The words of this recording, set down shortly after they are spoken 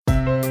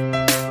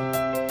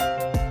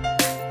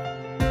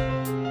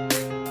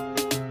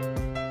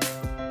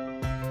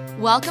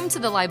Welcome to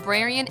the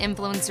Librarian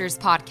Influencers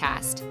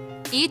Podcast.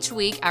 Each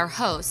week, our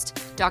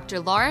host, Dr.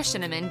 Laura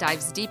Shinneman,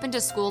 dives deep into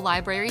school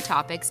library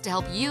topics to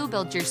help you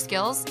build your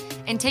skills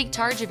and take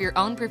charge of your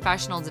own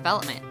professional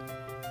development.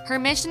 Her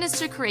mission is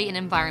to create an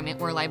environment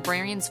where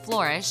librarians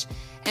flourish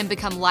and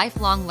become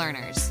lifelong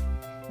learners.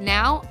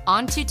 Now,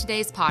 on to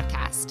today's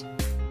podcast.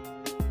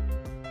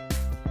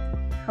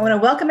 I want to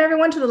welcome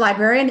everyone to the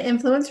Librarian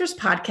Influencers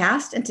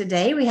Podcast. And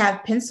today we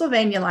have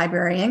Pennsylvania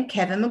librarian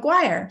Kevin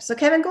McGuire. So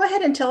Kevin, go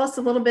ahead and tell us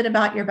a little bit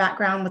about your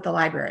background with the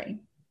library.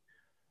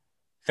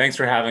 Thanks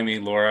for having me,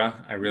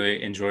 Laura. I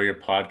really enjoy your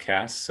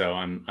podcast, so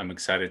I'm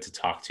excited to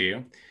talk to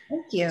you.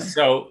 Thank you.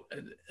 So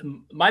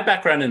my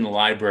background in the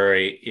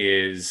library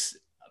is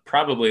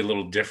probably a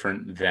little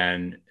different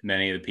than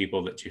many of the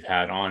people that you've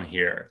had on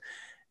here.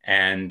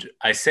 And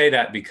I say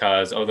that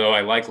because although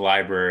I like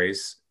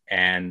libraries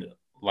and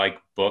like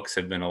books,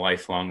 have been a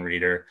lifelong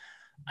reader,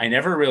 I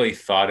never really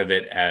thought of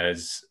it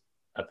as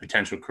a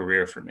potential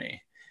career for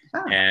me.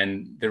 Oh.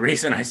 And the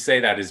reason I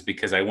say that is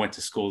because I went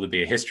to school to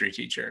be a history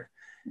teacher.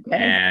 Okay.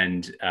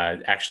 And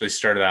actually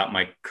started out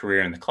my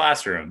career in the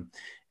classroom.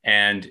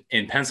 And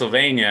in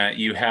Pennsylvania,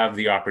 you have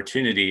the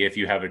opportunity, if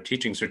you have a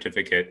teaching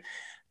certificate,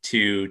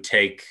 to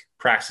take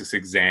praxis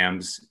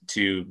exams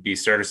to be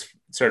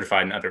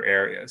certified in other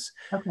areas.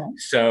 Okay.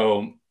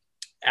 So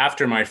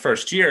after my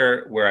first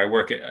year, where I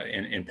work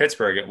in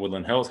Pittsburgh at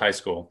Woodland Hills High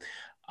School,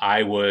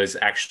 I was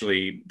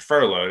actually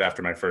furloughed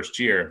after my first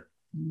year.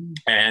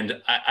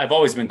 And I've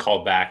always been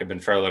called back. I've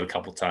been furloughed a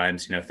couple of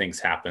times. You know, things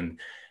happen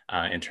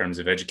in terms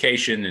of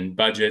education and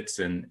budgets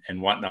and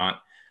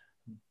whatnot.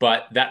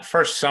 But that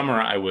first summer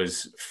I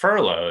was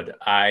furloughed,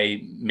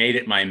 I made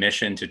it my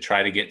mission to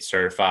try to get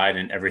certified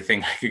in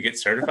everything I could get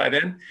certified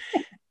in.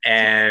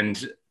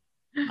 And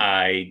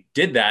I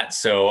did that.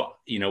 So,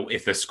 you know,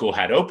 if the school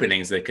had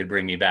openings, they could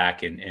bring me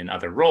back in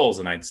other roles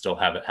and I'd still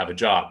have a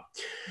job.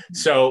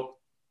 So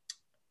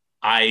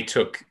I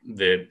took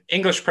the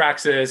English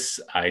praxis,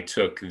 I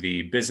took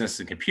the business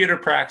and computer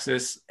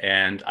praxis,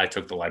 and I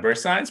took the library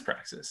science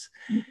praxis.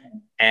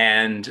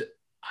 And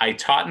I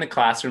taught in the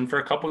classroom for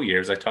a couple of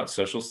years. I taught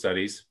social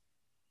studies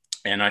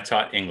and I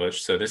taught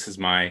English. So this is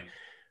my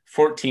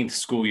 14th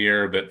school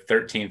year, but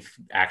 13th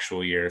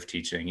actual year of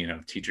teaching. You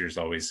know, teachers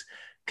always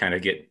kind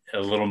of get a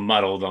little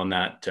muddled on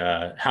that.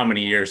 How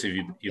many years have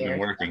you've been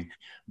working?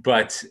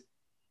 But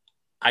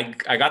I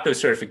got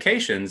those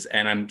certifications,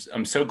 and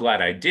I'm so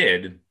glad I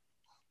did,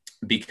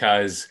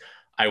 because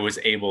I was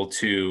able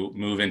to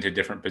move into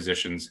different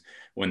positions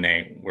when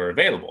they were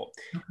available.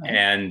 Okay.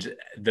 And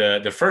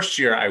the first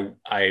year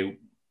I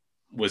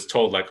was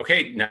told, like,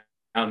 okay,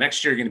 now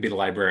next year you're going to be the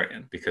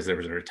librarian, because there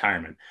was a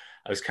retirement.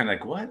 I was kind of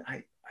like, what?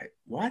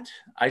 What?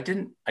 I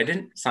didn't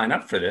sign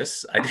up for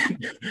this.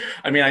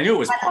 I mean, I knew it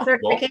was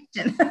possible.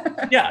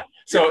 Yeah.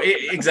 So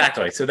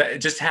exactly. So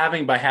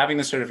that by having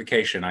the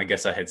certification, I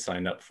guess I had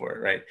signed up for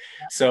it. Right.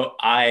 Yeah. So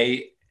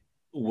I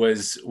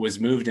was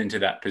moved into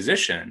that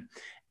position,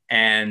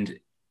 and,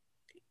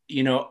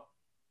 you know,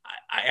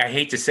 I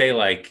hate to say,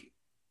 like,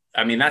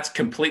 I mean, that's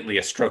completely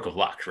a stroke of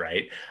luck,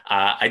 right?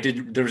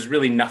 There was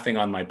really nothing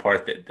on my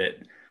part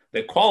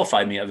that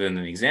qualified me other than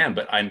the exam,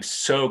 but I'm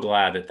so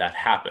glad that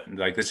happened.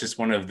 Like, it's just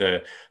one of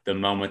the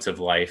moments of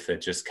life that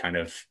just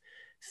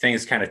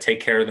things take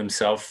care of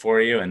themselves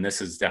for you. And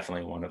this is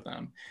definitely one of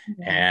them.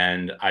 Yeah.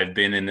 And I've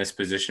been in this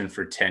position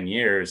for 10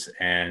 years,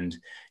 and,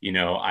 you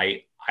know,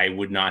 I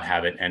would not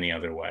have it any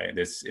other way.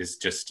 This is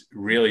just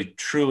really,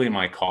 truly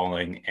my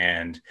calling.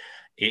 And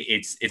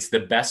it's the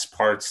best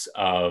parts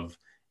of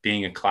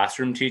being a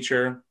classroom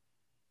teacher,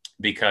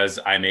 because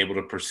I'm able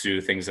to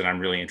pursue things that I'm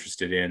really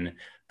interested in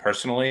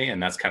personally.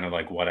 And that's kind of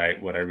like what I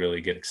really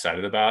get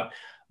excited about.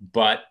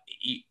 But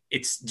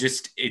it's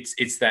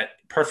that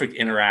perfect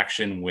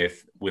interaction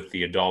with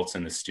the adults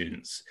and the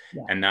students.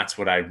 Yeah. And that's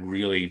what I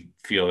really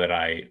feel that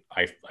I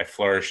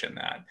flourish in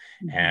that.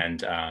 Mm-hmm.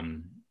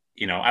 And,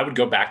 you know, I would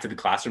go back to the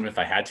classroom if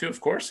I had to,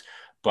 of course,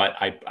 but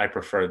I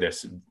prefer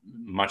this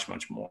much,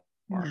 much more,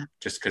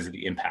 just because of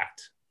the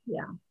impact.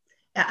 Yeah.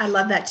 I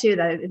love that too,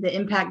 that the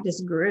impact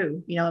just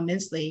grew, you know,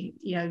 immensely.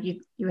 You know,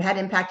 you had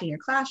impact in your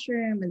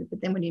classroom,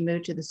 but then when you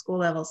moved to the school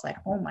level, it's like,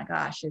 oh my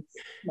gosh, it's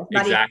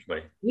not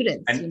exactly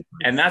even students.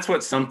 And that's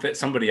what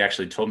somebody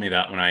actually told me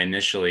that when I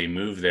initially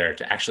moved there,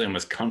 to actually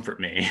almost comfort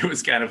me. It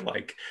was kind of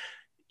like,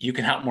 you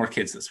can help more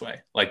kids this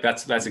way. Like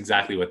that's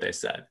exactly what they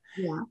said.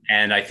 Yeah.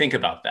 And I think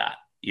about that,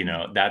 you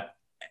know, that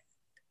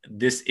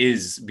this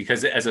is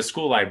because as a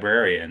school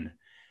librarian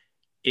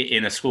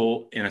in a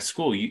school,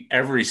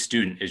 every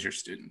student is your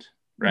student.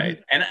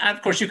 Right. Mm-hmm. And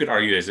of course, you could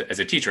argue as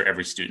a teacher,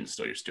 every student is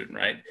still your student.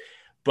 Right.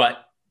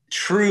 But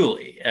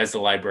truly, as the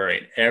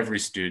librarian, every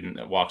student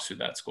that walks through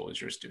that school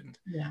is your student.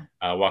 Yeah.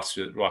 Walks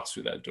through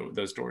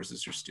those doors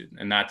is your student.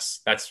 And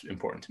that's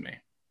important to me.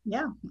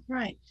 Yeah.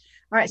 Right.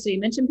 All right. So you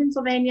mentioned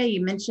Pennsylvania,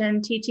 you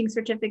mentioned teaching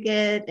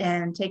certificate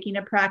and taking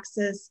a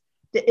praxis.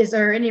 Is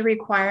there any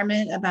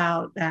requirement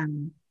about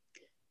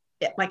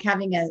like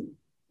having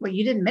well,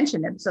 you didn't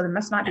mention it, so there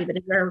must not be, but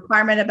is there a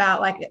requirement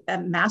about like a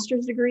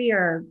master's degree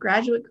or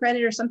graduate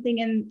credit or something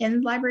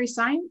in library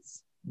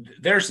science?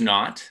 There's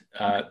not.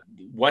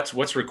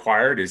 What's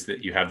required is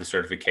that you have the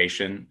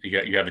certification,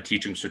 you have a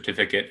teaching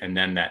certificate, and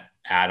then that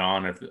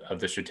add-on of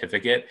the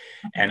certificate.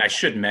 And I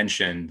should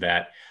mention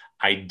that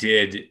I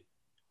did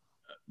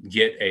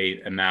get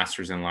a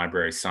master's in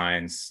library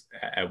science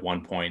at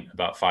one point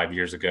about 5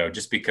 years ago,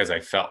 just because I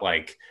felt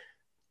like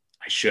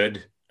I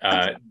should,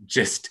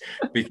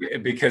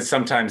 because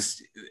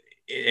sometimes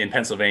in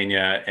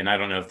Pennsylvania, and I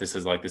don't know if this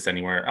is like this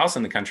anywhere else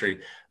in the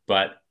country,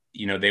 but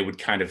they would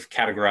kind of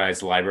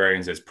categorize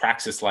librarians as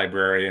praxis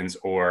librarians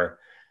or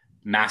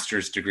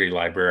master's degree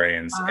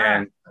librarians.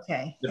 And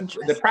okay.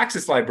 The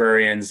praxis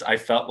librarians, I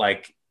felt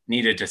like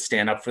needed to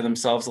stand up for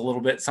themselves a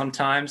little bit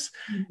sometimes.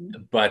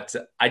 Mm-hmm. But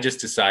I just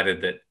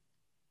decided that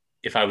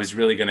if I was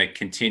really going to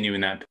continue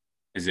in that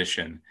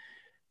position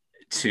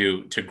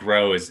to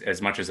grow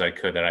as much as I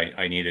could, that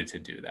I needed to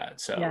do that.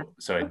 So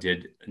I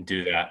did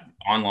do that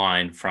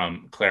online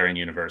from Clarion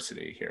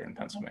University here in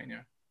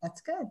Pennsylvania. That's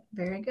good.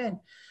 Very good.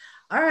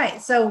 All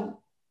right.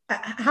 So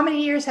how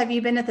many years have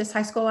you been at this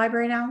high school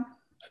library now?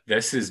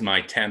 This is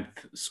my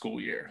 10th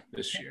school year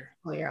this year.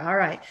 All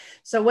right.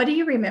 So what do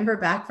you remember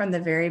back from the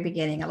very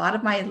beginning? A lot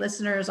of my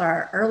listeners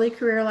are early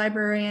career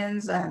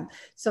librarians.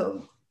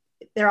 So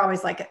they're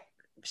always like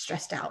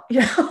stressed out,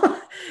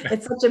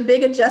 It's such a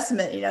big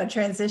adjustment,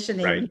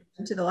 transitioning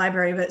into the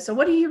library. But so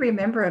what do you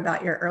remember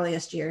about your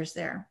earliest years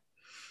there?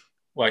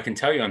 Well, I can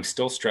tell you I'm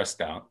still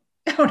stressed out.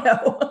 Oh,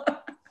 no.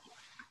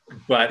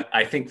 But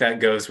I think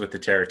that goes with the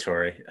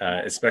territory,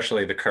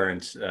 especially the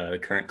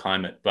current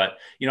climate. But,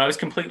 I was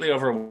completely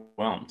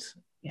overwhelmed.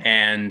 Yeah.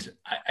 And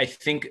I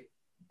think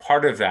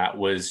part of that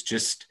was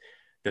just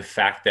the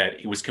fact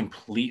that it was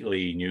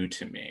completely new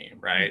to me,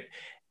 right?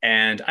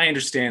 And I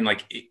understand,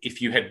 like,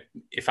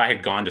 if I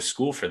had gone to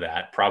school for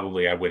that,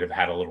 probably I would have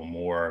had a little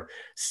more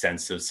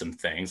sense of some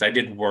things. I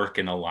did work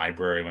in a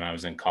library when I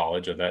was in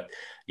college, or that,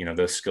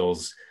 those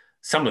skills,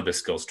 some of the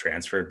skills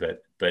transferred,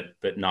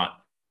 but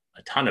not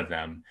a ton of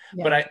them.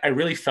 Yeah. But I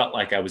really felt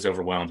like I was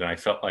overwhelmed, and I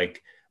felt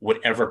like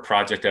whatever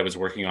project I was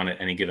working on at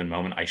any given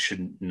moment, I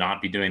should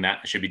not be doing that.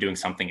 I should be doing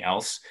something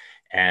else,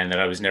 and that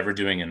I was never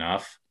doing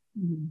enough.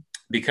 Mm-hmm.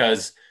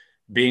 Because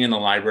being in the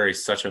library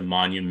is such a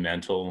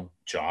monumental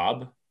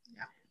job.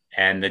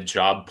 And the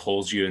job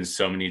pulls you in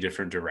so many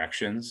different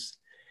directions.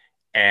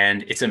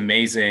 And it's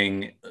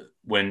amazing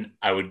when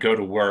I would go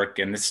to work,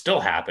 and this still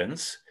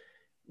happens,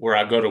 where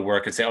I go to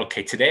work and say,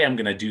 okay, today I'm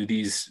going to do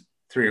these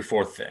 3 or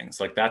 4 things.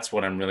 Like, that's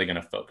what I'm really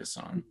going to focus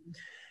on. Mm-hmm.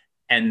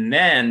 And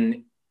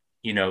then,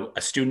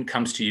 a student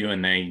comes to you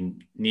and they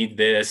need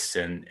this,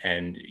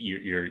 and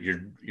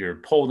you're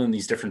pulled in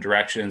these different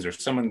directions, or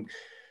someone,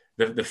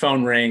 the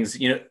phone rings,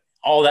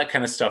 all that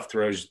kind of stuff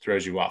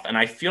throws you off. And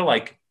I feel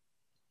like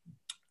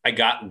I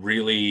got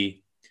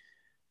really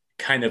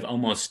kind of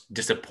almost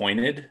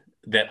disappointed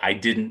that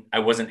I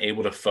wasn't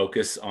able to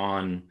focus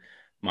on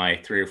my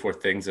 3 or 4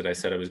 things that I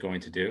said I was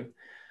going to do.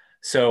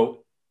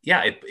 So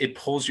yeah, it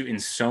pulls you in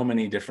so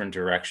many different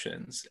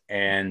directions.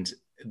 And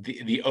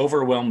the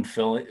overwhelmed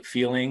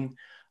feeling,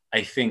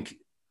 I think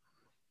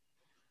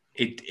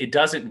it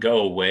doesn't go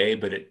away,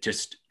 but it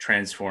just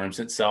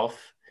transforms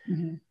itself.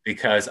 Mm-hmm.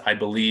 Because I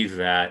believe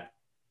that,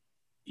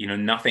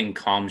 nothing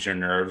calms your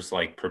nerves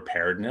like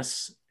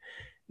preparedness.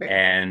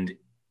 And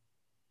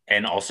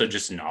also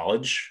just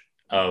knowledge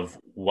of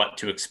what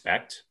to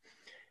expect.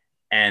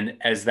 And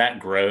as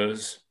that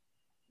grows,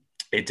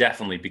 it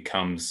definitely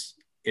becomes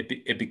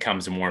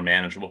more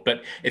manageable.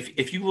 But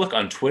if you look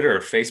on Twitter or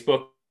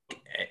Facebook,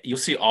 you'll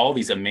see all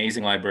these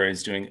amazing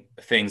librarians doing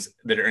things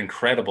that are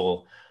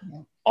incredible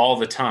all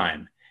the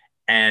time.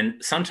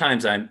 And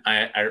sometimes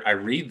I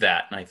read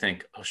that and I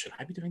think, oh, should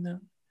I be doing that?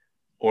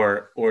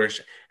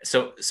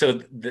 So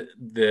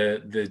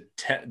the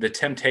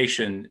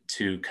temptation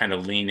to kind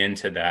of lean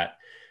into that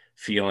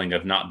feeling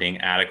of not being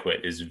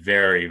adequate is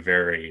very,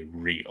 very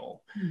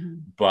real. Mm-hmm.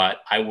 But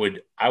I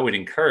would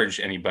encourage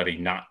anybody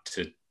not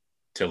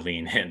to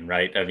lean in,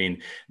 right? I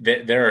mean,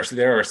 there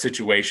are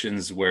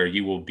situations where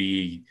you will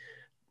be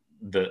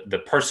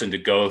the person to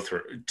go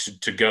through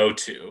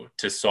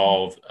to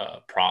solve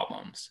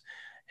problems.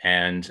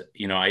 And,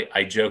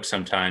 I joke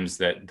sometimes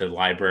that the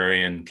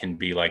librarian can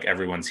be like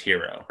everyone's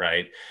hero,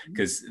 right?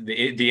 Because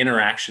the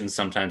interactions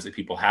sometimes that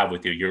people have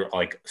with you, you're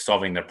like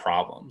solving their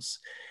problems.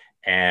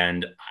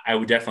 And I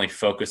would definitely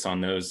focus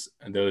on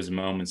those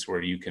moments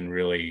where you can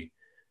really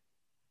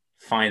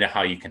find out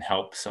how you can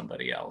help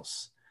somebody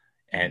else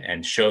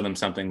and show them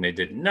something they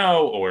didn't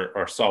know,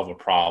 or solve a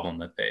problem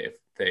that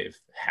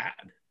they've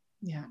had.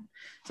 Yeah.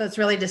 So it's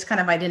really just kind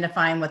of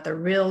identifying what the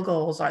real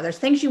goals are. There's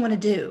things you want to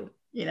do,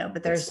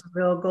 but there's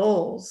real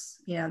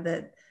goals,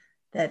 that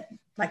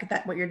like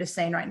that, what you're just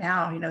saying right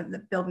now,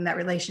 building that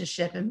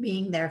relationship and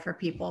being there for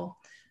people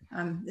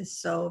is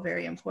so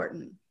very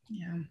important.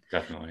 Yeah,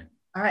 definitely.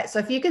 All right. So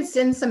if you could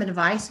send some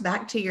advice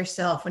back to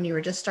yourself when you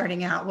were just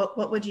starting out,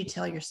 what would you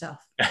tell yourself?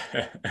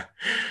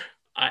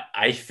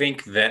 I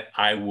think that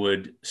I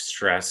would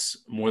stress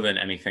more than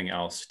anything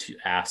else to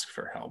ask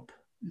for help.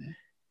 Mm-hmm.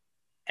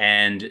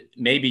 And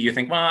maybe you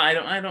think, well,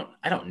 I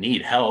don't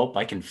need help.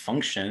 I can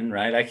function,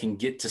 right? I can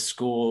get to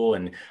school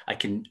and I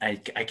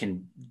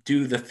can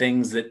do the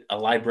things that a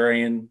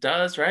librarian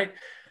does, right?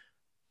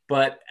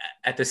 But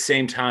at the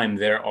same time,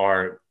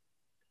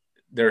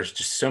 there's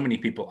just so many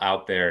people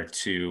out there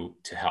to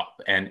help.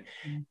 And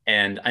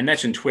I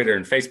mentioned Twitter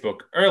and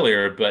Facebook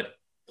earlier, but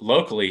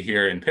locally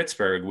here in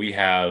Pittsburgh, we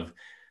have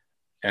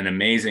an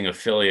amazing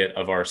affiliate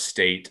of our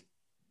state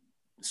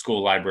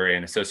school library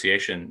and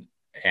association,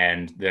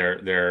 and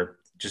they're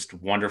just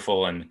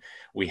wonderful. And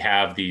we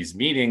have these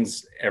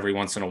meetings every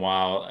once in a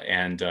while,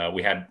 and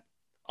we had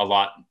a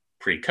lot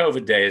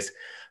pre-COVID days.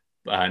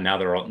 Now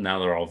they're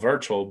all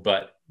virtual,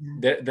 but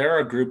there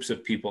are groups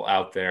of people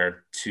out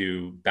there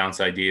to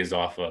bounce ideas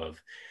off of.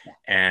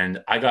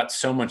 And I got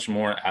so much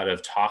more out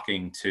of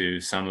talking to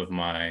some of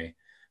my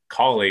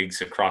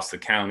colleagues across the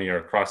county or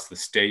across the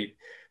state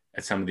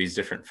at some of these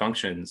different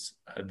functions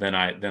than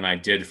I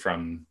did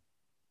from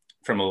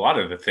a lot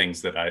of the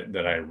things that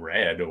I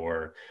read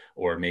or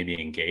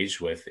maybe engaged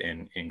with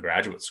in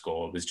graduate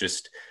school. It was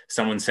just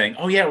someone saying,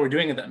 "Oh yeah, we're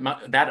doing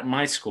that at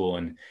my school,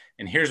 and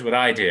here's what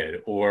I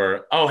did,"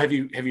 or, "Oh, have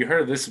you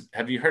heard of this?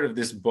 Have you heard of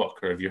this book,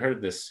 or have you heard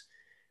of this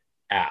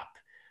app?"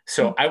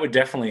 So I would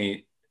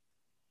definitely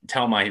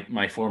tell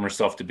my former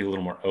self to be a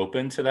little more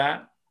open to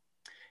that.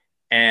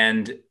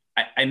 And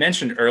I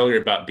mentioned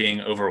earlier about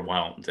being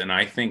overwhelmed, and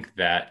I think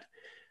that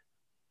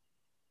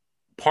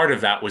part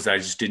of that was I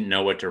just didn't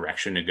know what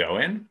direction to go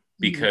in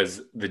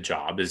because the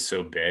job is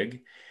so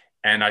big.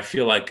 And I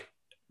feel like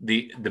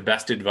the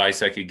best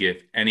advice I could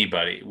give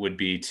anybody would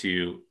be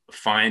to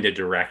find a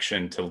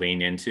direction to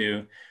lean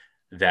into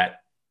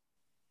that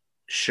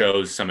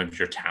shows some of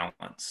your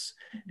talents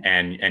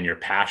and your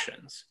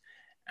passions.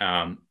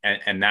 And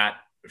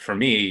that, for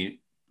me,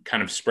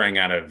 kind of sprang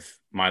out of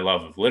my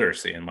love of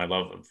literacy and my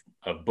love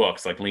of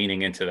books. Like,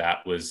 leaning into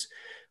that was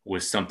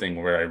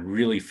something where I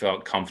really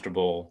felt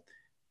comfortable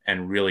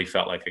and really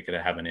felt like I could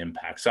have an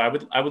impact. So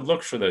I would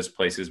look for those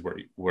places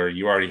where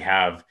you already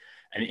have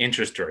an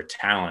interest or a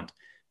talent,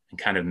 and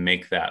kind of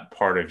make that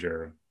part of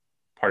your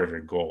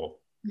goal.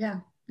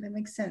 Yeah, that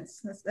makes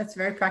sense. That's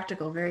very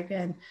practical. Very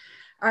good.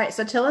 All right.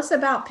 So tell us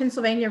about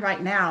Pennsylvania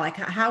right now. Like,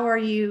 how are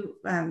you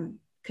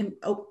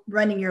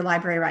running your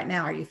library right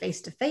now? Are you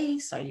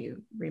face-to-face? Are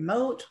you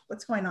remote?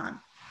 What's going on?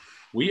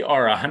 We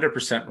are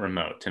 100%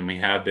 remote, and we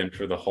have been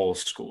for the whole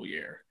school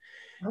year.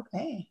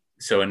 Okay.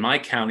 So in my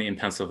county in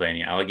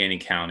Pennsylvania, Allegheny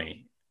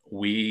County,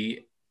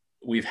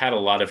 we've had a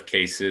lot of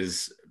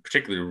cases,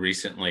 particularly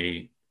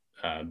recently,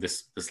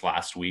 this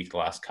last week, the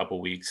last couple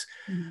of weeks.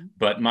 Mm-hmm.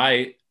 But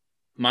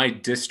my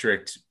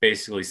district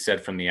basically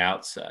said from the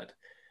outset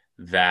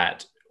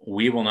that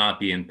we will not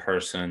be in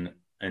person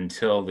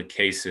until the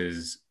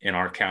cases in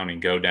our county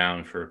go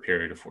down for a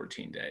period of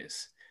 14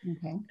 days.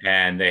 Okay.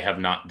 And they have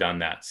not done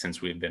that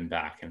since we've been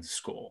back in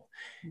school.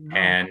 Wow.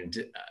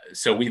 And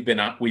so we've been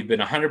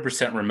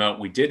 100% remote.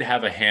 We did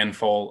have a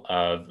handful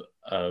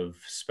of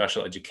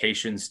special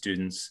education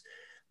students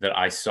that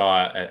I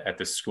saw at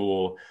the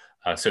school.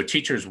 So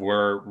teachers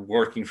were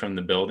working from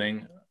the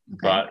building, okay,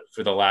 but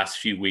for the last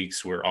few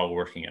weeks, we're all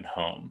working at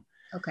home.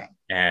 Okay.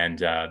 And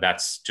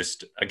that's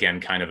just,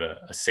 again, kind of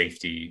a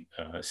safety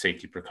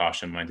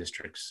precaution my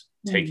district's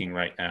taking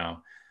right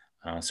now.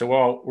 So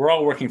we're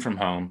all working from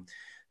home.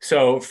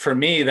 So for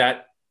me,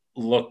 that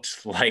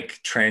looked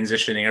like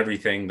transitioning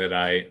everything that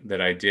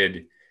I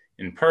did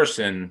in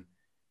person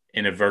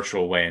in a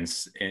virtual way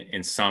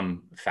in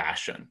some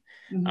fashion.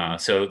 Mm-hmm.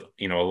 So,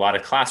 a lot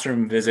of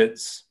classroom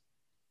visits,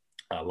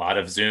 a lot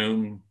of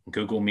Zoom,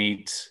 Google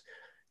Meet,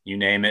 you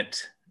name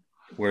it,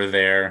 we're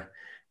there.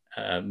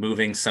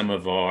 Moving some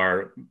of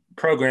our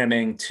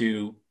programming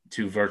to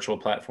virtual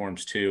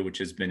platforms too, which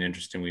has been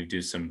interesting. We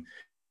do some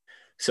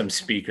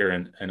speaker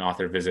and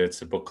author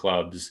visits, book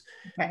clubs,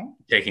 okay,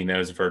 taking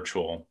those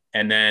virtual.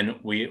 And then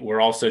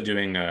we're also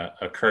doing a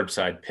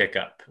curbside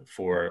pickup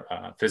for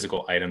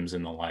physical items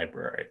in the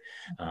library.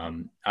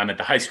 I'm at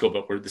the high school,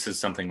 but this is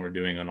something we're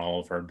doing on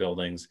all of our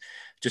buildings,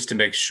 just to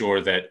make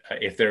sure that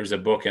if there's a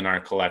book in our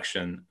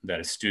collection that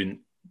a student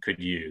could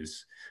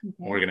use, okay,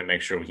 we're going to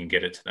make sure we can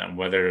get it to them,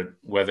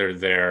 whether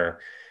they're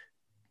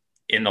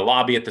in the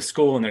lobby at the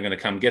school and they're going to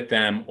come get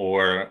them,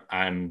 or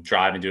I'm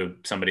driving to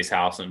somebody's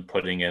house and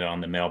putting it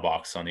on the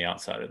mailbox on the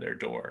outside of their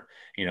door.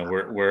 We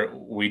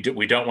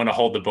don't want to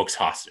hold the books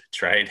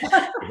hostage, right?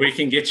 If we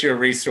can get you a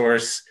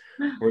resource,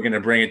 we're going to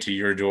bring it to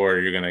your door.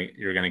 You're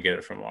going to get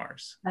it from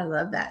ours. I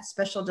love that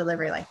special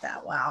delivery like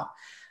that. Wow.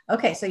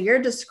 Okay. So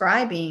you're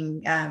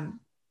describing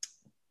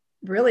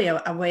really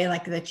a way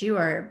like that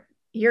you're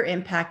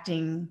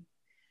impacting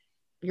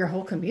your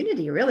whole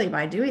community really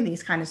by doing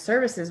these kind of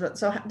services. But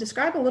so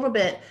describe a little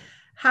bit,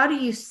 how do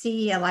you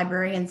see a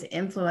librarian's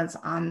influence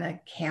on the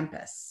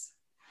campus?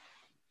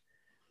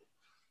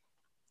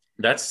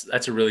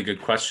 That's a really good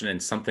question,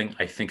 and something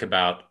I think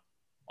about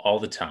all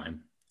the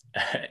time.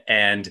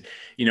 And,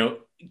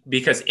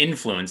 because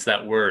influence,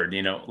 that word,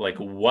 like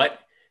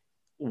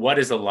what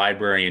is a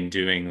librarian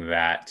doing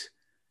that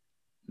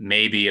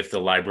maybe if the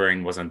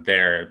librarian wasn't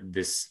there,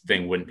 this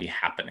thing wouldn't be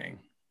happening?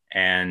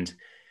 And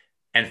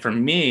And for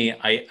me,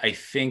 I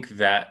think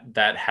that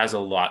that has a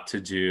lot to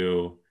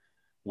do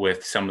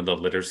with some of the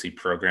literacy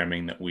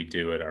programming that we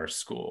do at our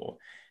school.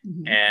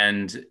 Mm-hmm.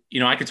 And,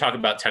 I could talk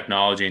about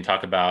technology and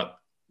talk about,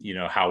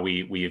 how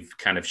we've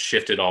kind of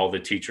shifted all the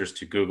teachers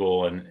to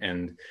Google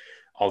and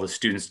all the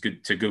students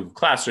to Google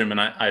Classroom. And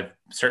I've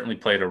certainly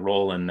played a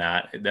role in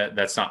that.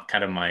 That's not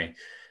kind of my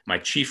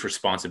chief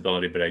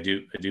responsibility, but I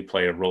do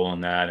play a role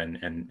in that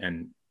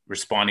and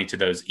responding to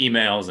those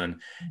emails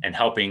and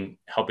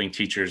helping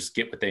teachers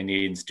get what they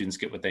need and students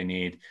get what they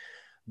need.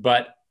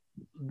 But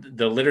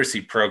the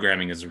literacy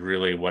programming is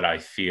really what I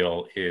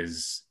feel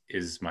is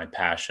my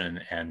passion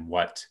and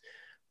what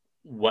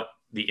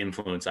the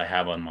influence I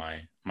have on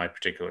my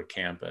particular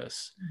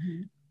campus.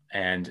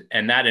 Mm-hmm.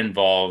 And that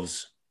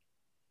involves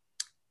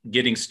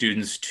getting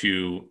students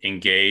to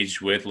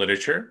engage with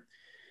literature,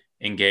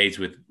 engage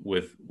with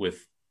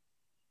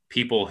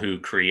people who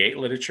create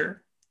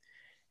literature,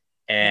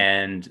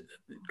 and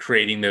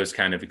creating those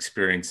kind of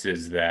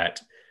experiences that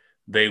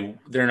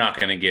they're not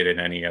going to get in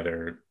any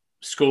other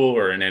school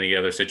or in any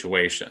other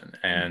situation.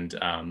 And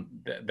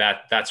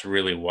that's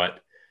really what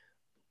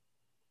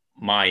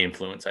my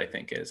influence, I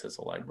think, is as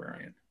a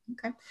librarian.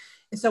 Okay.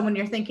 And so when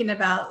you're thinking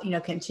about,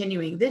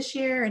 continuing this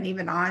year and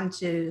even on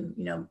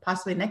to,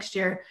 possibly next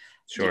year,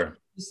 Sure.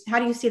 How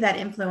do you see that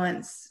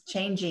influence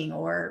changing,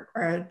 or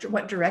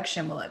what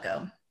direction will it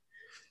go?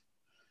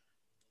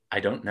 I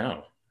don't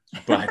know,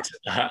 but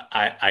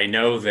I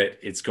know that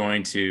it's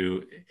going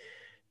to,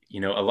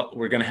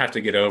 we're going to have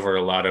to get over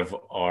a lot of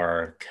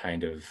our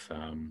kind of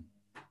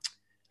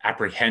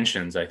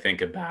apprehensions, I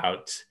think,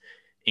 about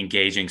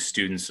engaging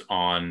students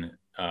on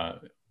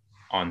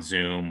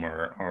Zoom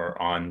or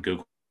on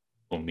Google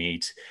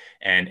Meet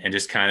and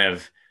just kind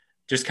of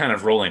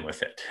rolling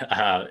with it.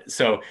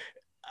 So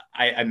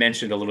I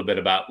mentioned a little bit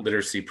about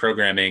literacy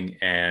programming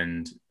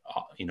and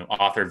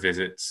author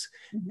visits.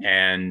 Mm-hmm.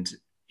 And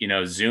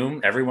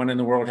Zoom, everyone in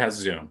the world has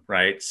Zoom,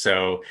 right?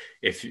 So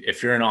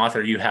if you're an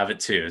author, you have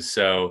it too.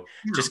 So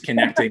just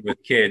connecting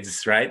with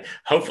kids, right?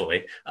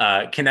 Hopefully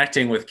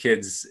connecting with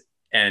kids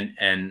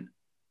and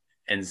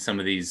some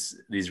of these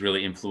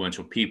really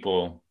influential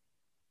people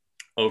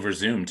over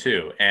Zoom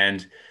too.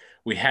 And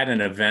we had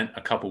an event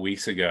a couple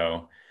weeks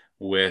ago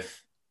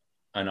with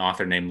an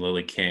author named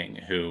Lily King,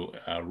 who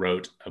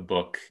wrote a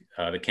book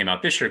that came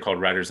out this year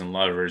called Writers and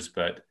Lovers,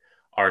 but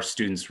our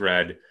students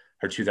read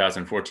her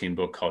 2014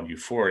 book called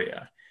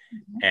Euphoria.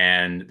 Mm-hmm.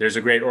 And there's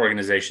a great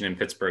organization in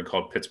Pittsburgh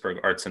called Pittsburgh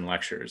Arts and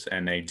Lectures,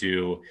 and they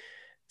do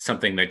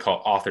something they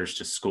call Authors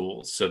to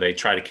Schools. So they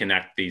try to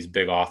connect these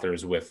big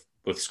authors with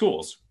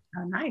schools.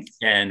 Oh, nice.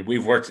 And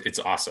it's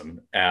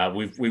awesome.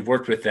 We've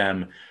worked with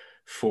them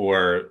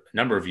for a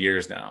number of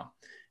years now.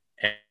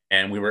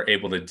 And we were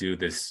able to do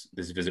this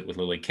visit with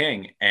Lily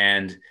King.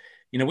 And,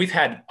 we've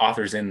had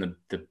authors in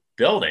the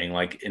building,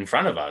 like in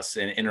front of us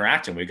and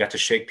interacting. We got to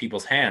shake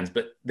people's hands,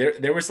 but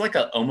there was like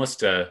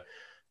almost a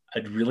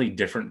really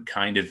different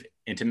kind of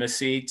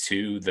intimacy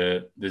to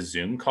the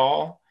Zoom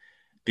call,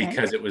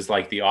 because it was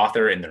like the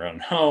author in their own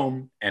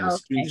home and the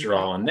students are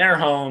all in their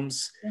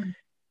homes. Yeah.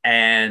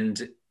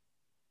 And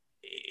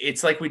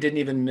it's like we didn't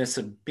even miss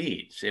a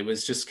beat. It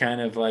was just kind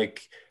of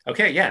like,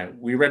 okay, yeah,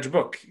 we read your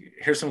book.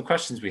 Here's some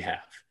questions we have.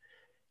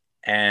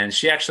 And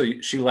she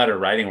led a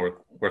writing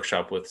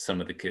workshop with some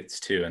of the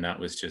kids too. And that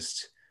was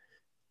just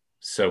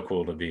so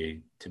cool to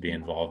be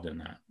involved in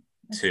that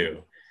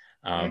too.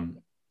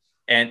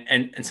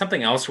 And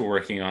something else we're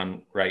working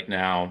on right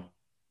now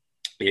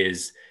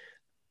is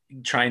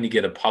trying to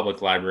get a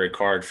public library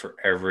card for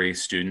every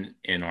student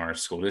in our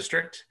school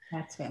district.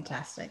 That's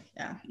fantastic.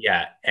 Yeah.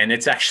 Yeah. And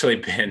it's actually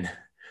been,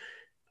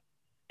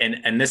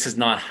 and this is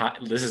not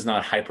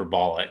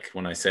hyperbolic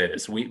when I say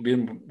this. We've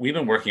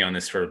been working on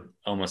this for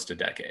almost a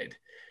decade.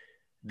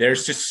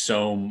 There's just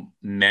so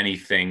many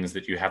things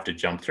that you have to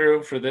jump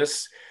through for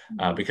this,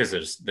 because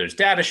there's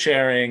data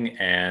sharing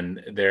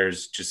and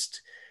there's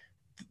just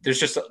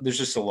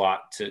a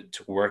lot to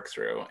work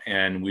through.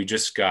 And we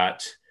just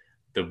got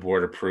the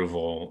board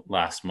approval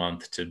last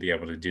month to be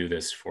able to do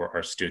this for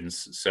our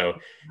students. So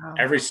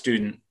every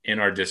student in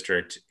our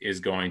district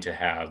is going to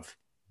have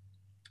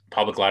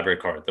public library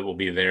card that will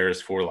be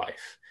theirs for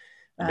life.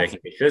 They can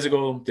be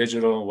physical,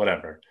 digital,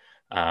 whatever.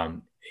 I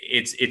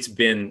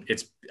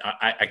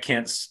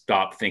can't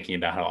stop thinking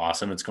about how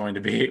awesome it's going to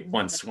be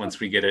once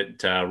we get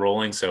it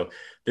rolling. So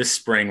this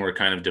spring we're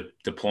kind of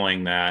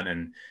deploying that,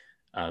 and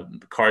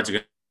cards are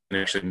going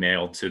to actually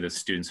mail to the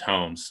students'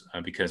 homes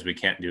because we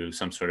can't do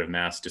some sort of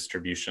mass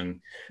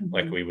distribution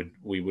like we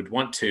would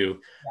want to.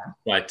 Yeah.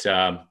 But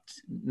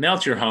mail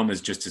to your home is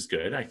just as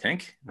good, I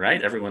think,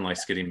 right? Everyone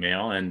likes getting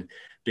mail, and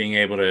being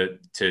able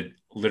to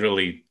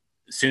literally,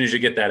 as soon as you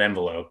get that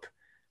envelope,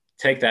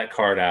 take that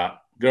card out,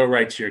 go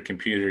right to your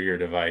computer, your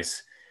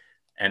device,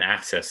 and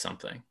access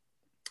something.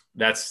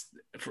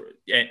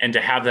 And to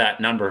have that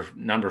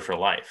number for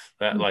life,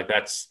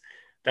 that's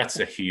that's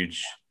a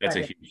huge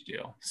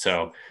deal.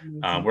 So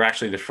Amazing. we're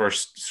actually the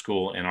first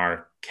school in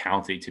our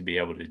county to be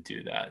able to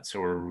do that. So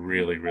we're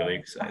really, really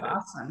excited. That's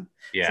awesome.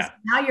 Yeah. So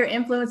now your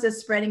influence is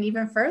spreading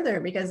even further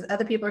because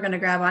other people are going to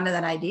grab onto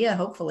that idea,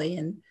 hopefully,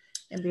 and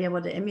be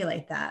able to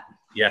emulate that.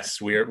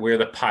 Yes, we're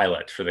the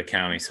pilot for the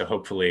county. So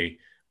hopefully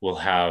we'll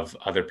have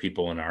other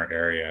people in our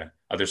area,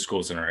 other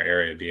schools in our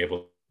area, be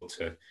able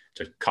to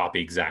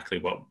copy exactly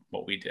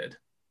what we did.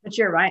 But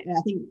you're right. And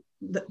I think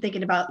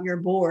thinking about your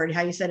board,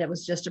 how you said it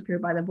was just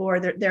approved by the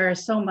board, there are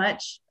so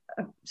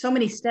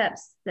many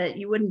steps that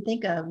you wouldn't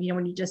think of,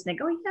 when you just think,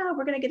 oh yeah,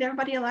 we're going to get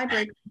everybody a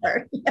library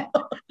card.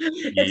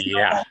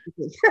 Yeah.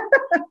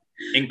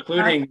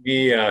 Including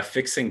the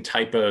fixing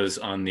typos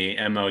on the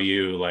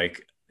MOU,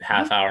 like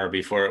half hour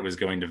before it was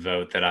going to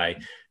vote, that I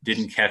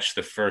didn't catch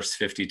the first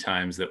 50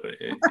 times that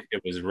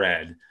it was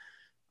read.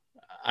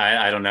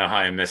 I don't know how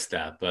I missed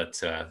that, but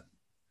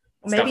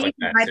maybe like you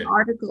can write an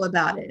article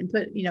about it and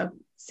put,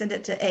 send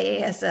it to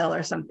AASL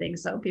or something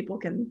so people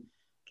can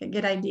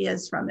get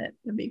ideas from it.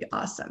 It'd be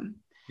awesome.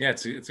 Yeah,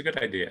 it's a good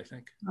idea, I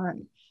think. All right.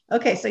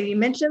 Okay, so you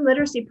mentioned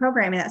literacy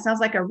programming. That sounds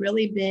like a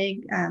really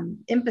big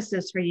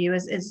emphasis for you.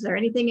 Is there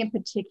anything in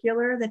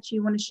particular that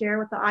you want to share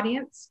with the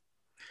audience?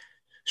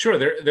 Sure.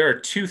 There are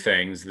two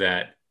things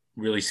that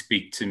really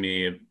speak to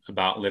me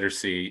about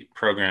literacy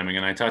programming.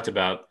 And I talked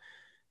about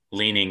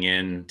leaning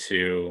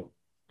into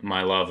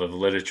my love of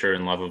literature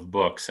and love of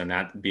books, and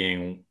that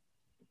being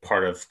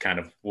part of kind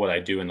of what I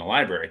do in the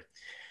library.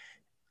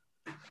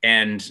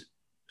 And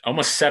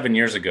almost 7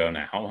 years ago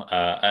now,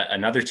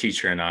 another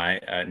teacher and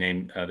I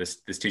named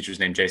this teacher's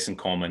named Jason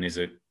Coleman. He's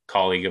a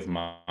colleague of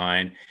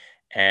mine,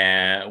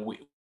 and we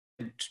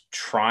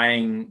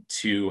trying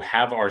to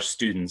have our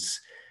students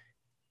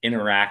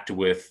interact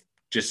with,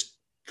 just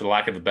for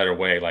lack of a better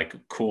way, like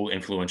cool,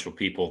 influential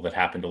people that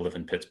happen to live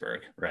in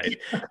Pittsburgh, right?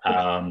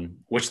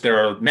 Which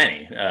there are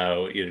many.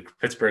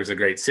 Pittsburgh's a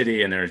great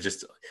city, and there's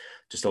just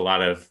a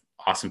lot of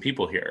awesome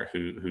people here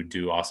who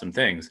do awesome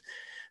things.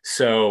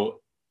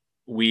 So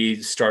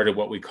we started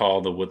what we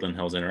call the Woodland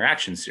Hills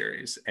Interaction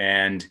Series.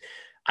 And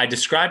I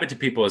describe it to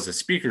people as a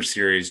speaker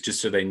series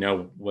just so they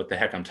know what the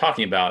heck I'm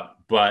talking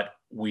about. But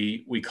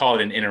we call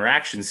it an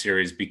interaction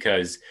series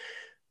because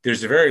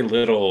there's very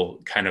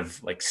little kind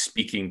of like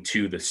speaking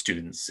to the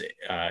students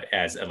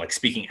as like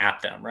speaking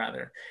at them,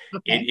 rather.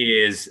 Okay. It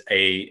is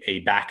a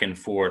back and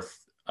forth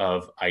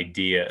of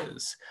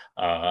ideas.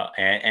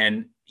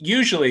 And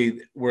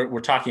usually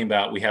we're talking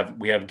about, we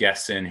have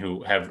guests in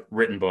who have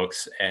written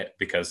books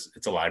because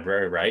it's a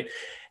library, right?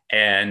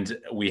 And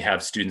we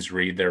have students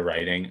read their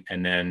writing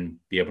and then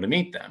be able to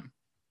meet them.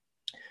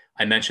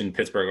 I mentioned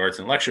Pittsburgh Arts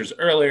and Lectures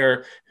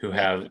earlier, who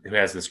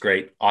has this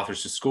great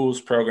Authors to Schools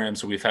program.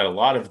 So we've had a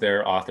lot of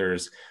their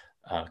authors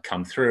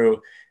come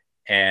through,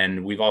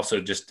 and we've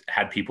also just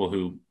had people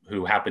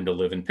who happen to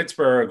live in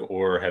Pittsburgh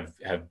or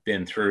have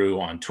been through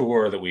on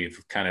tour that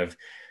we've kind of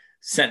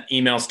sent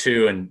emails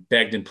to and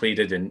begged and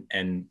pleaded,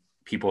 and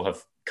people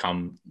have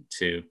come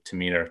to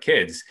meet our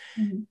kids.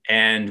 Mm-hmm.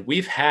 And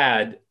we've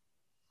had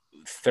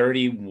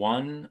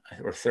 31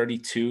 or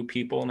 32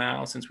 people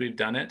now since we've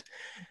done it.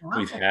 Wow.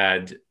 We've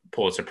had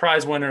Pulitzer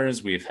Prize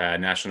winners, we've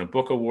had National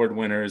Book Award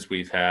winners,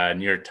 we've had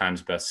New York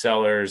Times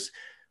bestsellers.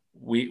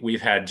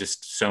 We've had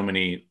just so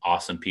many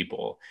awesome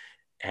people,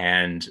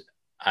 and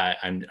I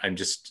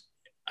just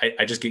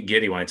get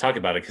giddy when I talk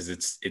about it, because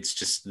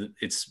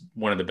it's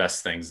one of the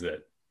best things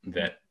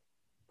that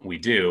we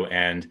do.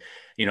 And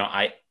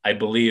I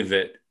believe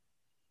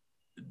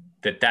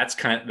that's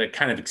the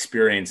kind of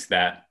experience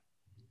that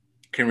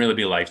can really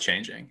be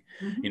life-changing.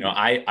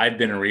 Mm-hmm. I've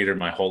been a reader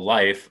my whole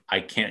life. I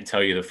can't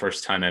tell you the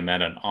first time I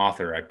met an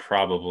author. I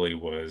probably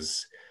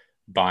was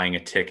buying a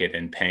ticket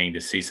and paying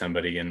to see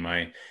somebody in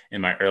my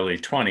early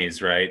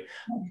 20s, right?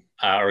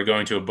 Or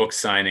going to a book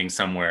signing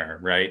somewhere,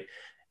 right?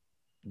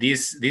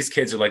 These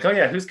kids are like, oh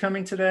yeah, who's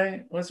coming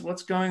today?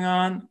 What's going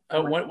on?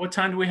 What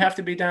time do we have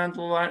to be down to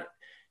the line?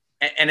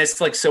 And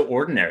it's like so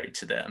ordinary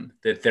to them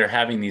that they're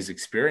having these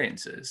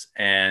experiences.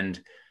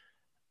 And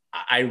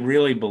I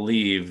really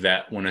believe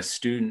that when a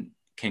student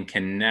can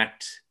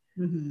connect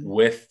mm-hmm.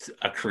 with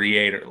a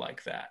creator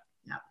like that,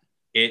 yeah.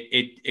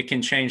 it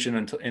can change an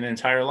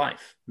entire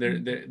life.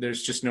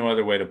 There's just no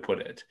other way to put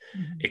it.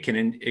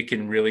 Mm-hmm. It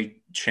can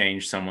really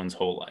change someone's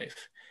whole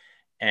life.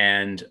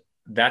 And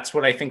that's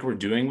what I think we're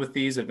doing with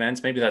these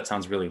events. Maybe that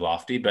sounds really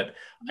lofty, but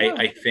no.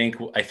 I think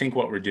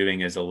what we're doing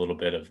is a little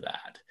bit of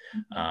that.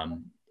 Mm-hmm.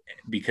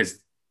 Because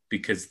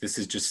this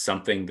is just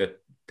something that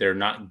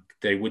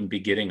they wouldn't be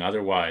getting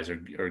otherwise,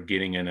 or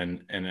getting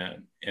in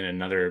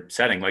another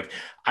setting. Like,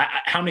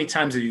 how many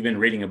times have you been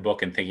reading a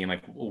book and thinking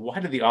like, well, why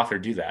did the author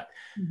do that?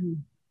 Mm-hmm.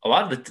 A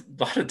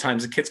lot of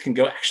times the kids can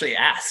go actually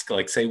ask,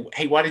 like, say,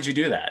 hey, why did you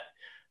do that?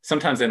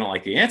 Sometimes they don't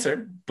like the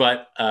answer,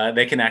 but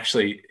they can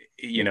actually,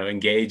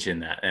 engage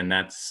in that. And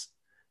that's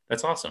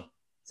awesome.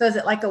 So is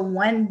it like a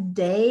one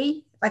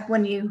day, like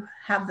when you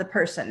have the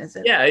person, is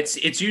it? Yeah,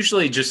 it's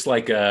usually just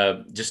like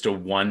a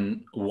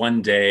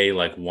one day,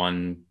 like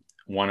one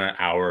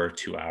hour,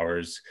 2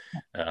 hours.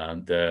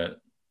 The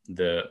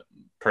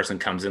person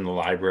comes in the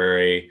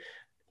library,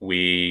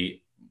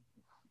 we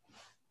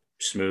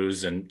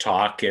schmooze and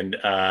talk, and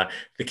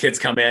the kids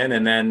come in,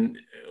 and then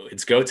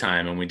it's go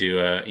time, and we do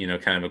a,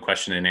 kind of a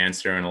question and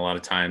answer. And a lot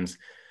of times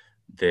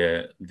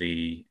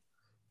the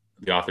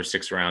author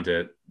sticks around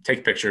to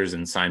take pictures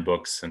and sign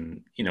books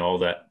and, all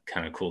that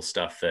kind of cool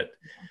stuff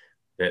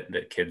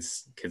that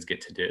kids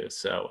get to do.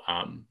 So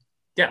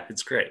yeah,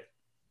 it's great.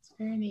 It's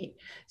very neat.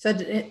 So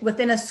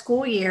within a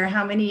school year,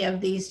 how many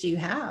of these do you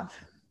have?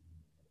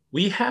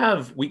 We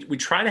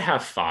try to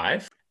have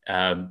 5,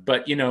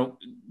 but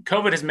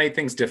COVID has made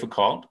things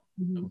difficult.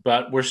 Mm-hmm.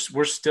 But we're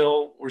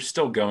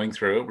still going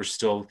through it. We're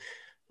still,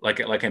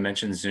 like I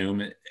mentioned,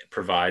 Zoom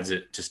provides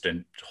it just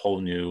a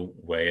whole new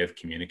way of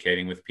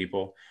communicating with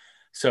people.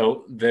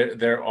 So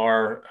there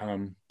are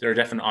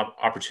definite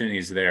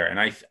opportunities there, and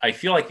I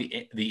feel like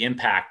the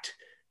impact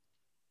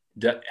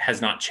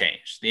has not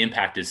changed. The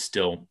impact is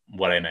still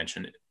what I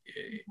mentioned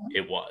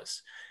it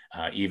was,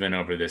 even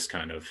over this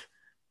kind of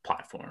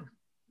platform.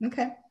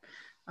 Okay.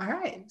 All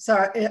right. So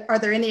are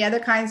there any other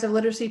kinds of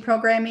literacy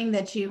programming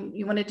that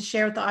you wanted to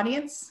share with the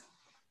audience?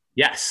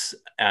 Yes.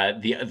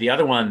 The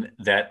other one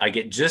that I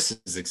get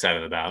just as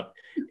excited about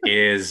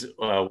is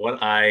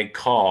what I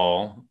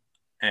call,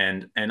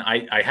 and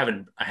I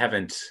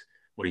haven't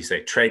what do you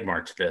say,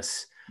 trademarked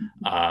this,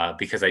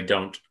 because I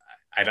don't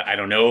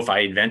know if I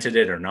invented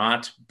it or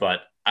not,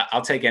 but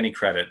I'll take any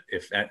credit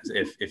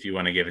if you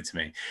want to give it to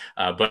me.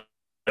 But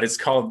it's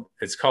called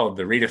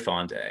the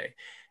Readathon Day.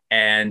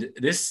 And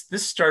this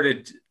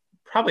started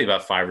probably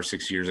about 5 or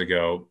 6 years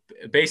ago.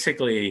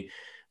 Basically,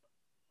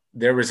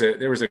 there was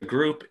a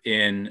group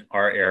in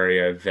our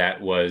area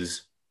that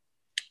was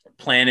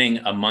planning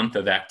a month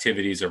of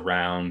activities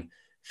around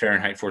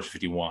Fahrenheit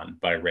 451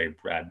 by Ray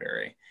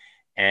Bradbury.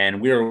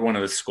 And we were one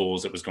of the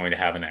schools that was going to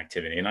have an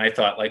activity. And I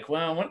thought, like,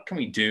 well, what can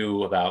we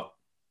do about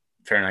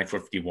Fahrenheit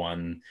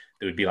 451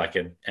 that would be like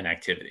an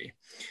activity?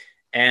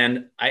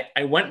 And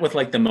I went with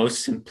like the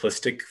most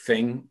simplistic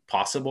thing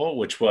possible,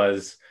 which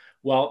was,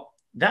 well,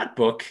 that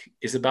book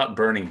is about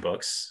burning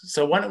books.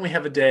 So why don't we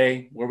have a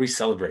day where we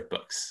celebrate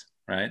books,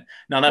 right?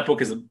 Now that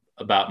book is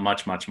about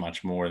much, much,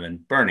 much more than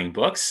burning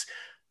books.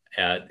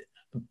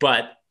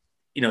 But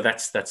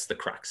that's the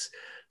crux.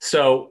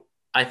 So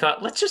I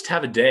thought, let's just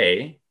have a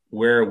day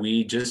where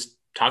we just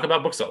talk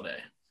about books all day.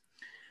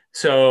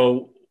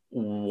 So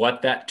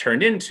what that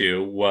turned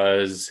into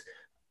was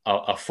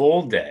a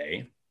full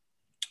day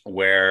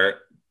where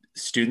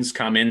students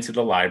come into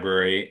the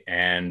library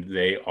and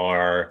they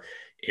are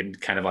in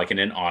kind of like in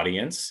an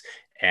audience,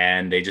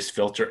 and they just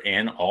filter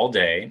in all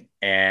day,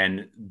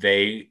 and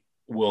they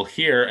will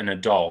hear an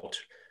adult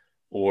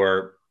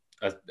or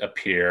a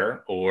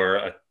peer or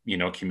a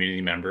community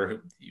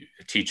member,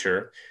 a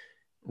teacher,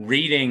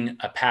 reading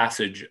a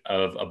passage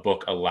of a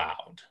book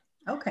aloud.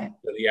 Okay.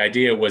 So the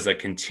idea was a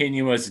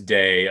continuous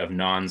day of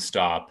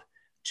nonstop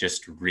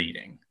just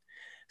reading.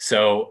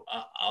 So,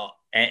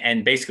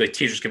 and basically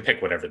teachers can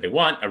pick whatever they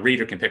want. A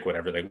reader can pick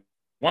whatever they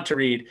want to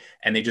read,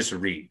 and they just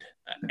read.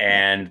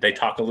 And they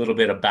talk a little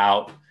bit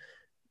about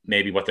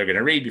maybe what they're going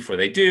to read before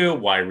they do,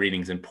 why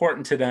reading is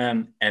important to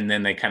them. And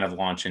then they kind of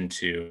launch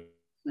into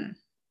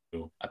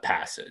a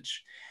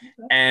passage.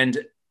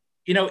 And,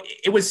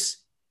 it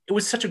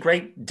was such a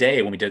great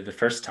day when we did it the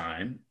first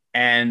time.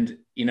 And,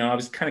 I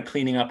was kind of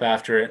cleaning up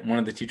after it. And one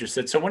of the teachers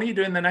said, so when are you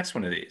doing the next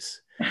one of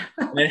these?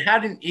 And it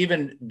hadn't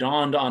even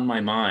dawned on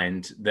my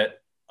mind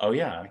that, oh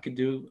yeah, I could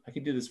do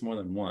this more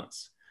than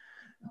once.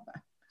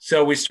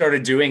 So we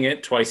started doing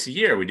it twice a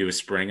year. We do a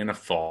spring and a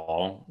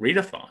fall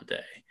readathon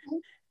day.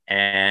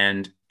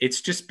 And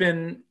it's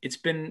been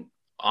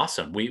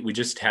awesome. We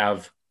just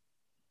have,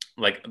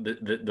 like,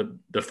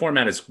 the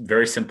format is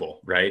very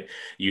simple, right?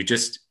 You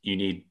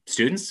need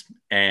students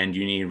and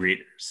you need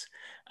readers.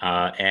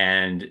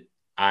 And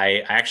I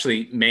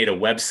actually made a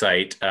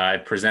website. I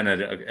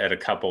presented at a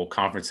couple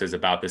conferences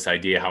about this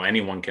idea, how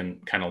anyone can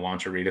kind of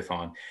launch a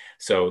readathon.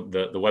 So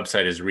the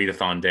website is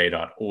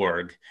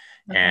readathonday.org.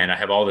 Okay. And I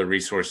have all the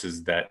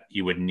resources that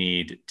you would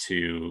need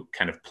to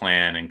kind of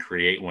plan and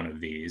create one of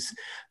these.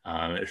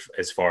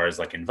 As far as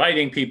like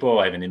inviting people,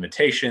 I have an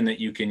invitation that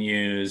you can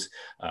use,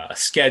 a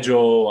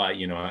schedule,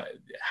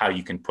 how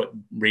you can put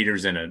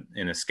readers in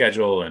a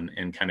schedule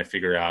and kind of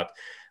figure out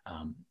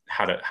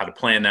how to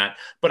plan that.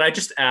 But I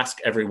just ask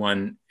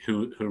everyone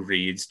who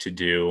reads to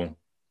do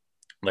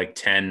like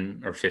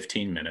 10 or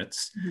 15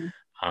 minutes. Mm-hmm.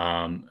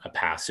 A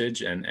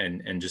passage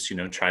and just,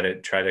 try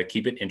to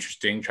keep it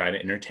interesting, try to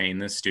entertain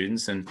the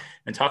students and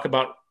talk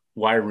about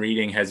why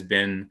reading has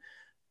been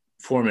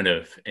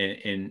formative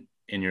in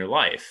your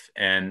life.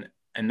 And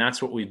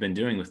that's what we've been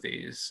doing with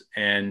these.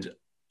 And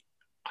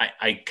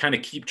I kind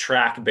of keep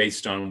track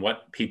based on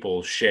what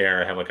people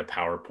share. I have like a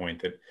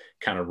PowerPoint that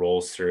kind of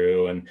rolls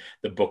through, and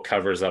the book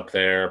covers up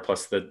there,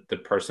 plus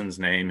the person's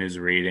name who's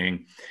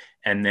reading.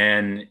 And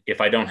then if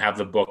I don't have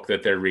the book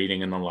that they're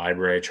reading in the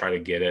library, I try to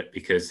get it,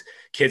 because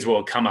kids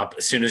will come up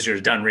as soon as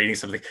you're done reading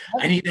something.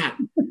 I need that.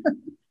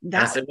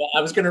 I said, well,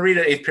 I was going to read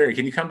an 8th period.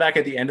 Can you come back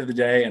at the end of the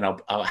day and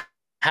I'll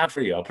have for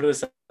you. I'll put it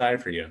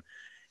aside for you.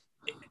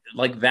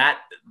 Like that.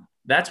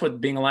 that's what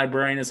being a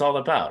librarian is all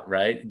about,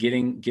 right?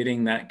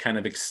 Getting that kind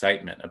of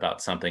excitement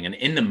about something, and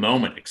in the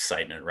moment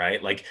excitement,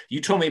 right? Like,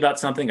 you told me about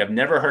something I've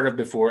never heard of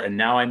before, and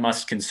now I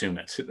must consume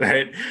it,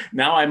 right?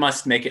 Now I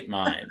must make it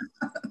mine.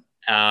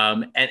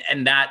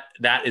 And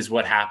that is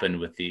what happened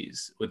with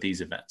these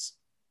events.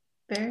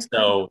 Very cool.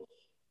 So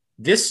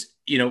this,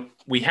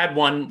 we had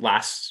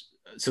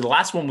so the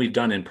last one we've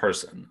done in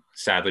person,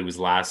 sadly, was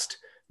last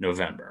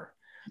November.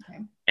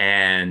 Okay.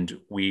 And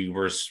we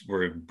were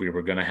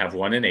going to have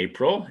one in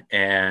April,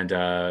 and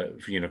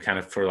kind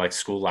of for like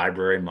school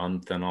library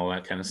month and all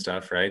that kind of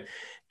stuff, right?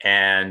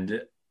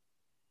 And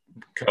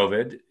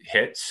COVID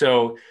hit,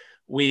 so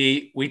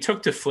we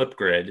took to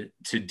Flipgrid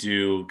to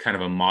do kind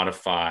of a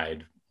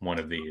modified one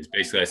of these.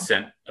 Basically, I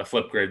sent a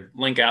Flipgrid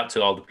link out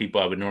to all the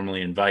people I would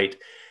normally invite,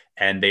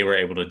 and they were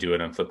able to do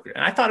it on Flipgrid.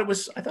 And I thought it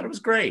was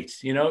great.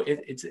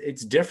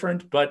 It's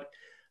different,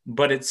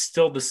 but it's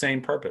still the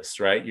same purpose,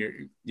 right?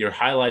 You're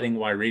highlighting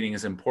why reading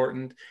is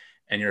important,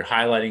 and you're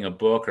highlighting a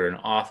book or an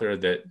author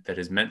that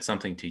has meant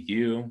something to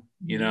you.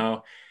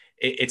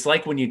 It's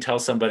like when you tell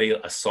somebody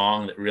a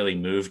song that really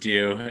moved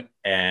you,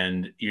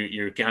 and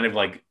you're kind of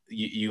like,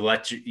 you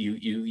let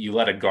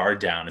a guard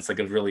down. It's like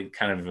a really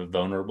kind of a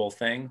vulnerable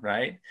thing,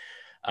 right?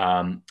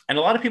 And a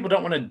lot of people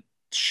don't want to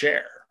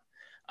share,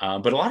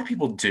 but a lot of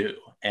people do,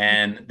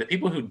 and the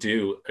people who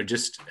do are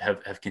just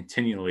have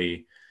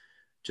continually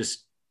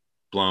just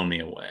blown me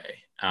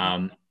away.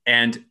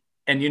 And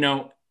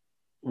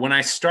when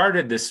I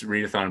started this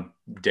Readathon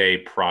Day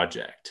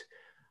project,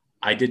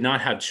 I did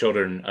not have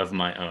children of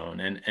my own,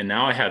 and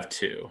now I have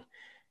two.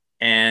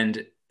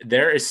 And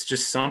there is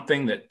just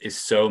something that is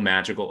so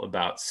magical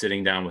about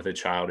sitting down with a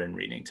child and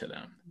reading to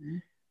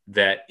them,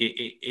 that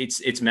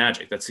it's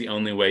magic. That's the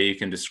only way you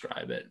can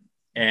describe it.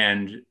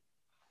 And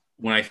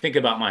when I think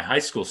about my high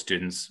school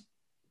students,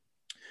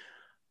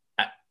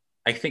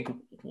 I think,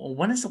 well,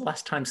 when is the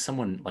last time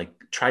someone like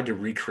tried to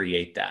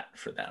recreate that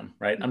for them,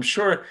 right? I'm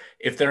sure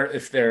if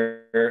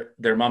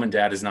their mom and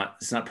dad is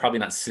probably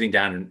not sitting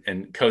down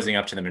and cozying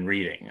up to them and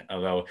reading.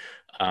 Although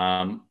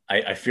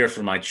I fear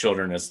for my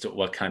children as to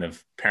what kind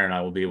of parent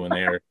I will be when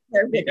they are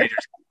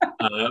teenagers.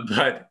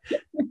 But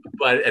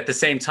at the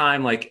same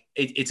time, like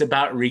it's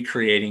about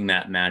recreating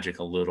that magic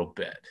a little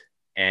bit.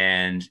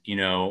 And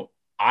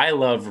I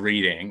love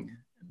reading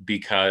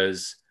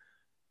because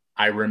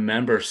I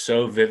remember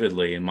so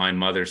vividly my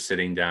mother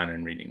sitting down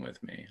and reading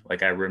with me.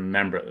 Like, I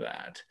remember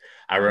that.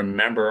 I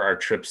remember our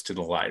trips to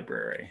the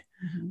library.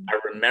 I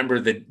remember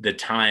the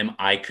time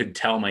I could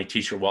tell my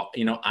teacher, well,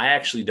 I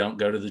actually don't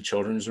go to the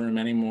children's room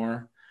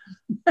anymore.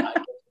 I go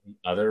to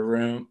the other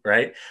room,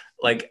 right?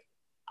 Like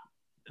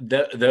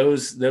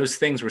those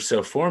things were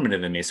so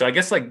formative in me. So I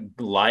guess like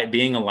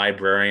being a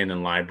librarian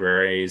and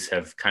libraries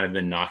have kind of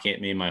been knocking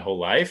at me my whole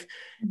life.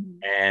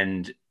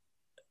 And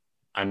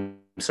I'm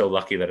so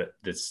lucky that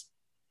this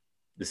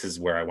is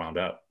where I wound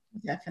up.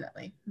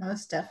 Definitely.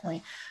 Most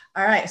definitely.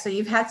 All right. So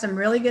you've had some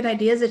really good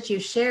ideas that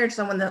you've shared.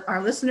 So when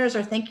our listeners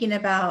are thinking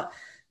about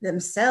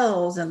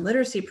themselves and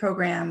literacy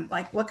program,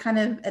 like what kind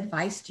of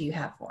advice do you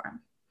have for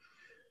them?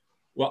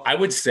 Well, I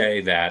would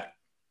say that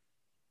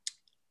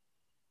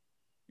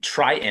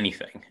try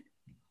anything.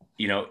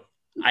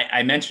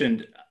 I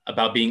mentioned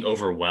about being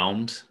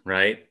overwhelmed,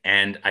 right?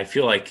 And I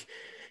feel like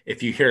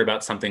if you hear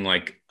about something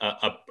like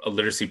a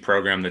literacy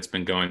program that's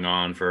been going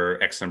on for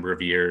X number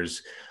of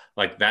years,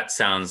 like that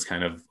sounds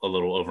kind of a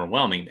little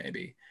overwhelming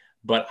maybe.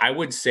 But I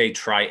would say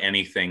try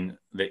anything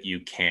that you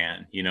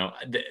can.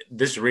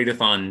 This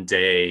Readathon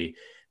Day,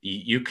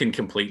 you can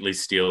completely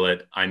steal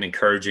it. I'm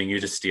encouraging you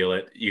to steal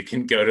it. You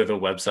can go to the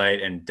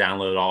website and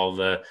download all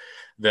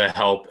the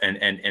help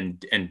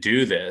and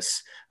do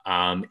this.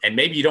 And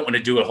maybe you don't want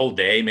to do a whole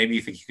day. Maybe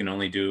you think you can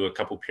only do a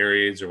couple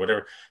periods or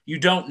whatever. You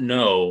don't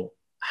know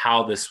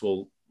how this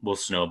will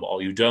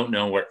snowball. You don't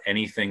know where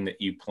anything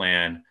that you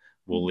plan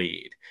will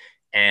lead.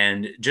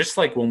 And just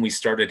like when we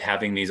started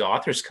having these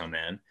authors come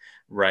in,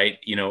 right,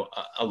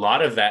 a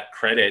lot of that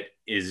credit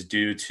is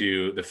due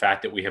to the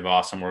fact that we have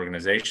awesome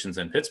organizations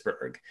in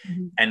Pittsburgh.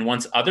 And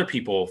once other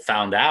people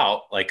found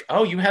out, like,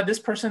 oh, you had this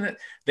person,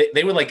 that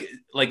they were like,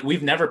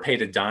 we've never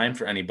paid a dime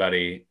for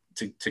anybody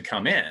to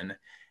come in.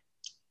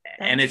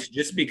 And it's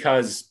just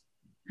because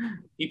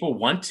people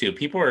want to.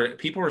 People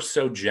are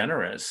so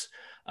generous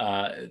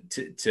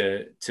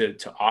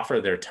to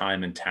offer their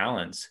time and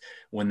talents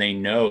when they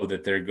know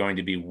that they're going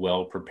to be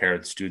well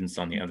prepared students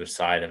on the other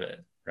side of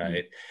it,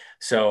 right?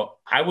 So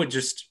I would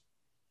just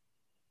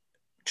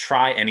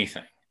try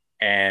anything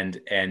and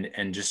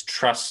just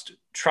trust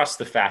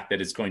the fact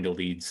that it's going to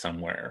lead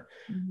somewhere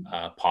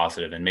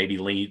positive, and maybe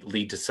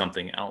lead to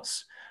something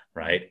else,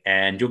 right?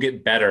 And you'll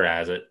get better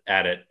at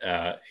it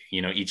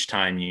each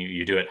time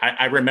you do it.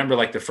 I remember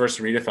like the first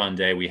Readathon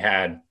Day we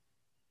had,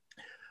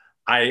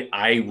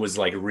 I was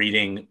like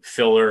reading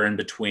filler in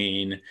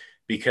between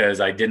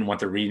because I didn't want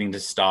the reading to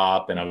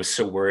stop. And I was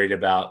so worried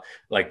about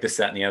like this,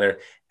 that, and the other.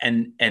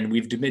 And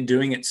we've been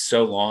doing it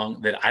so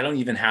long that I don't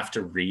even have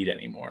to read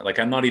anymore. Like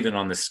I'm not even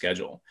on the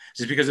schedule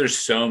just because there's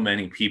so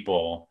many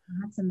people.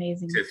 That's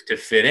amazing. To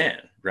fit in.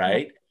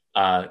 Right.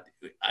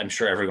 I'm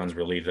sure everyone's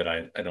relieved that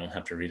I don't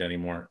have to read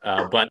anymore.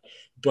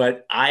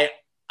 But I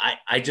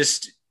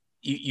just,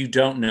 you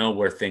don't know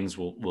where things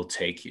will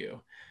take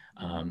you.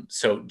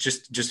 So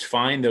just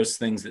find those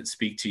things that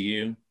speak to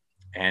you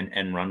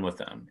and run with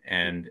them.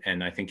 And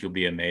I think you'll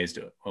be amazed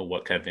at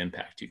what kind of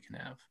impact you can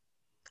have.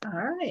 All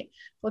right.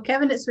 Well,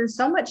 Kevin, it's been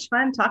so much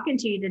fun talking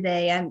to you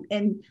today,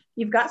 and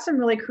you've got some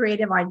really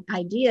creative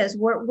ideas.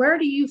 Where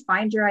do you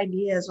find your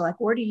ideas? Like,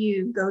 where do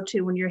you go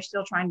to when you're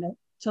still trying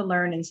to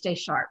learn and stay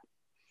sharp?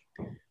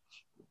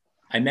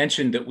 I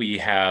mentioned that we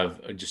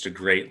have just a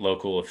great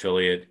local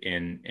affiliate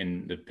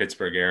in the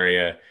Pittsburgh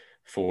area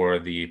for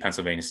the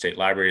Pennsylvania State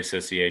Library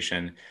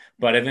Association,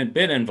 but I've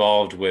been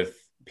involved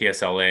with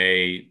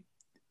PSLA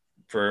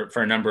for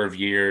a number of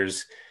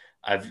years.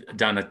 I've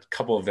done a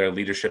couple of their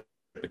leadership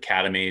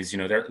academies.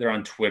 They're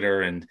on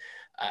Twitter, and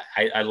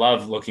I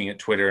love looking at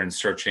Twitter and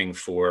searching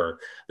for.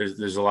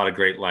 There's a lot of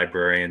great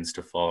librarians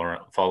to follow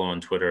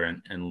on Twitter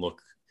and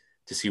look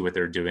to see what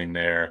they're doing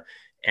there.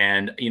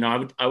 And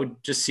I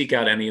would just seek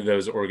out any of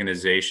those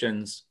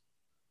organizations,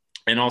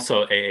 and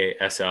also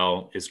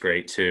AASL is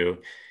great too.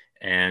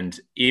 And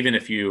even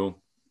if you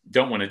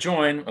don't want to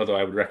join, although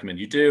I would recommend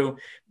you do,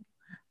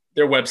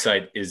 their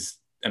website is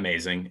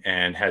amazing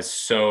and has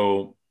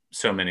so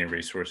many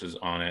resources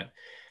on it.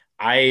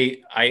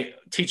 I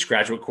teach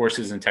graduate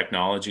courses in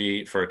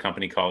technology for a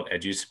company called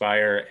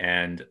EduSpire,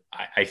 and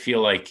I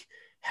feel like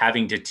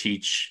having to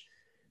teach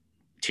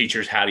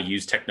teachers how to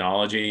use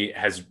technology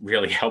has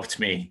really helped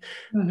me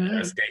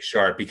stay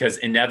sharp, because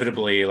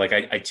inevitably, like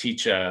I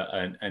teach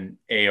an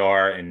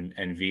AR and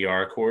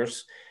VR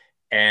course,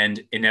 and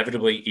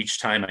inevitably each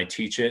time I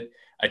teach it,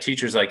 a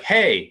teacher's like,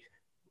 hey,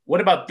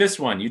 what about this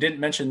one? You didn't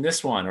mention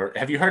this one, or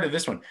have you heard of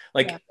this one?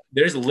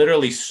 There's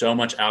literally so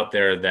much out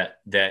there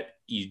that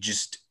you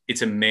just,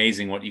 it's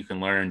amazing what you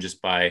can learn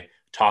just by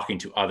talking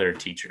to other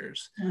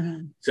teachers.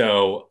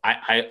 So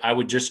I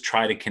would just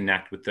try to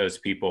connect with those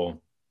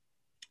people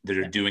that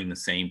are doing the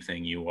same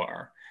thing you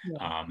are.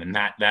 And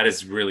that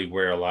is really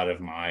where a lot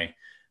of my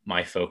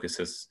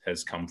focus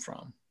has come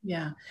from.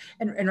 Yeah.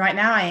 And right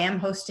now I am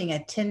hosting a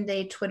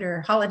 10-day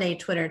holiday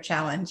Twitter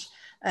challenge,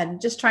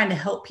 just trying to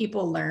help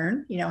people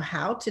learn,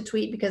 how to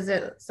tweet, because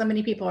so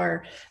many people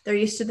they're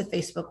used to the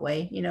Facebook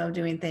way,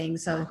 doing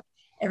things. So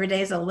every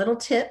day is a little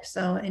tip.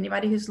 So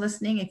anybody who's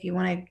listening, if you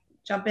want to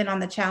jump in on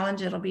the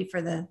challenge, it'll be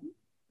for the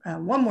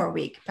one more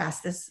week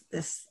past this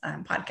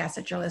podcast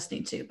that you're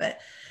listening to. But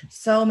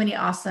so many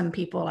awesome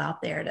people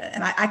out there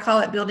and I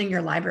call it building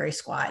your library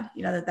squad.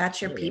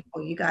 That's your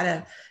people. You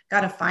gotta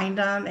find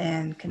them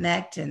and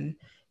connect and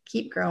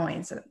keep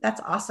growing. So that's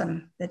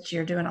awesome that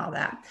you're doing all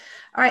that.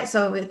 All right.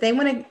 So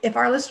if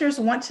our listeners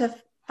want to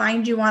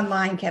find you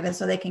online, Kevin,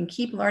 so they can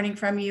keep learning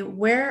from you,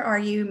 where are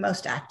you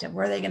most active?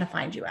 Where are they going to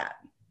find you at?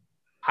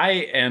 I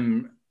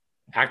am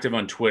active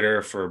on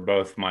Twitter for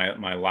both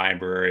my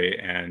library,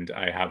 and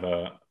I have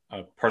a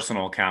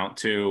personal account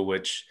too,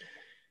 which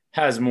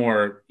has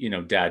more,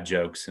 dad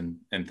jokes and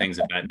things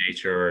of that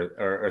nature,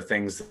 or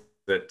things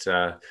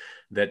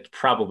that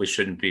probably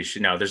shouldn't be.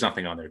 No, there's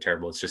nothing on there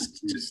terrible. It's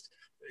just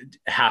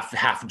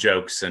half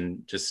jokes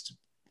and just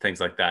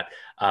things like that.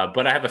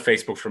 But I have a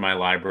Facebook for my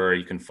library.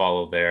 You can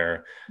follow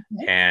there,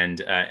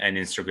 and an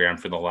Instagram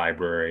for the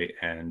library,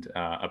 and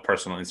a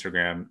personal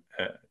Instagram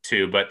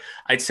too. But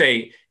I'd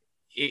say,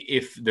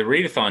 if the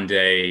Readathon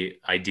Day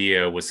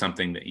idea was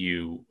something that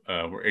you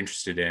were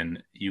interested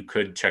in, you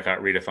could check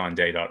out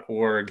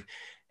readathonday.org,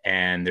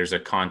 and there's a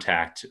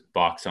contact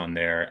box on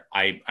there.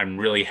 I'm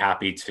really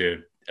happy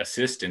to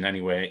assist in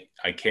any way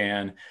I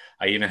can.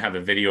 I even have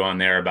a video on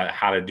there about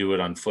how to do it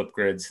on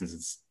Flipgrid, since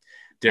it's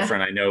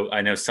different.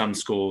 I know some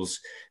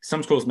schools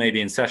may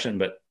be in session,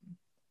 but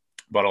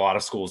a lot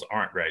of schools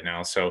aren't right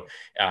now. So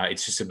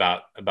it's just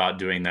about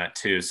doing that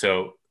too.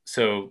 So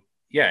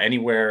yeah,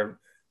 anywhere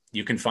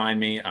you can find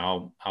me,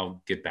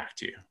 I'll get back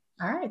to you.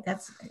 All right.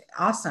 That's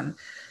awesome.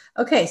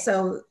 Okay.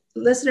 So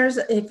listeners,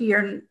 if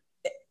you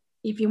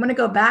want to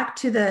go back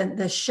to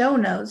the show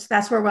notes,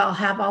 that's where I'll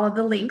have all of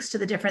the links to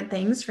the different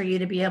things for you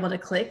to be able to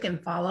click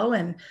and follow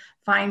and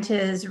find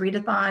his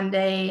Readathon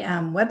Day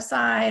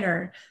website,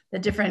 or the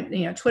different,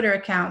 Twitter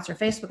accounts or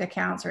Facebook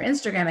accounts or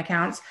Instagram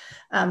accounts.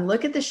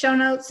 Look at the show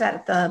notes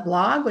at the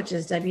blog, which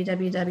is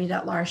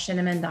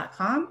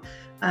www.laurschineman.com.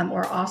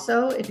 Or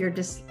also, if you're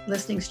just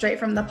listening straight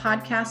from the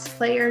podcast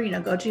player,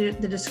 go to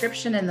the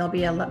description, and there'll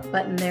be a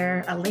button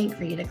there, a link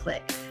for you to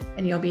click,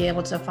 and you'll be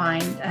able to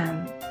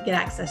get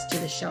access to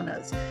the show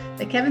notes.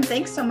 But Kevin,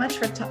 thanks so much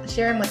for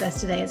sharing with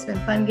us today. It's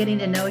been fun getting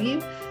to know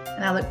you,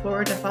 and I look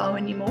forward to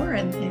following you more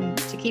and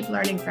to keep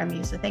learning from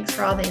you. So thanks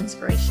for all the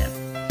inspiration.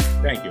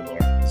 Thank you,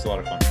 Laura. It's a lot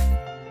of fun.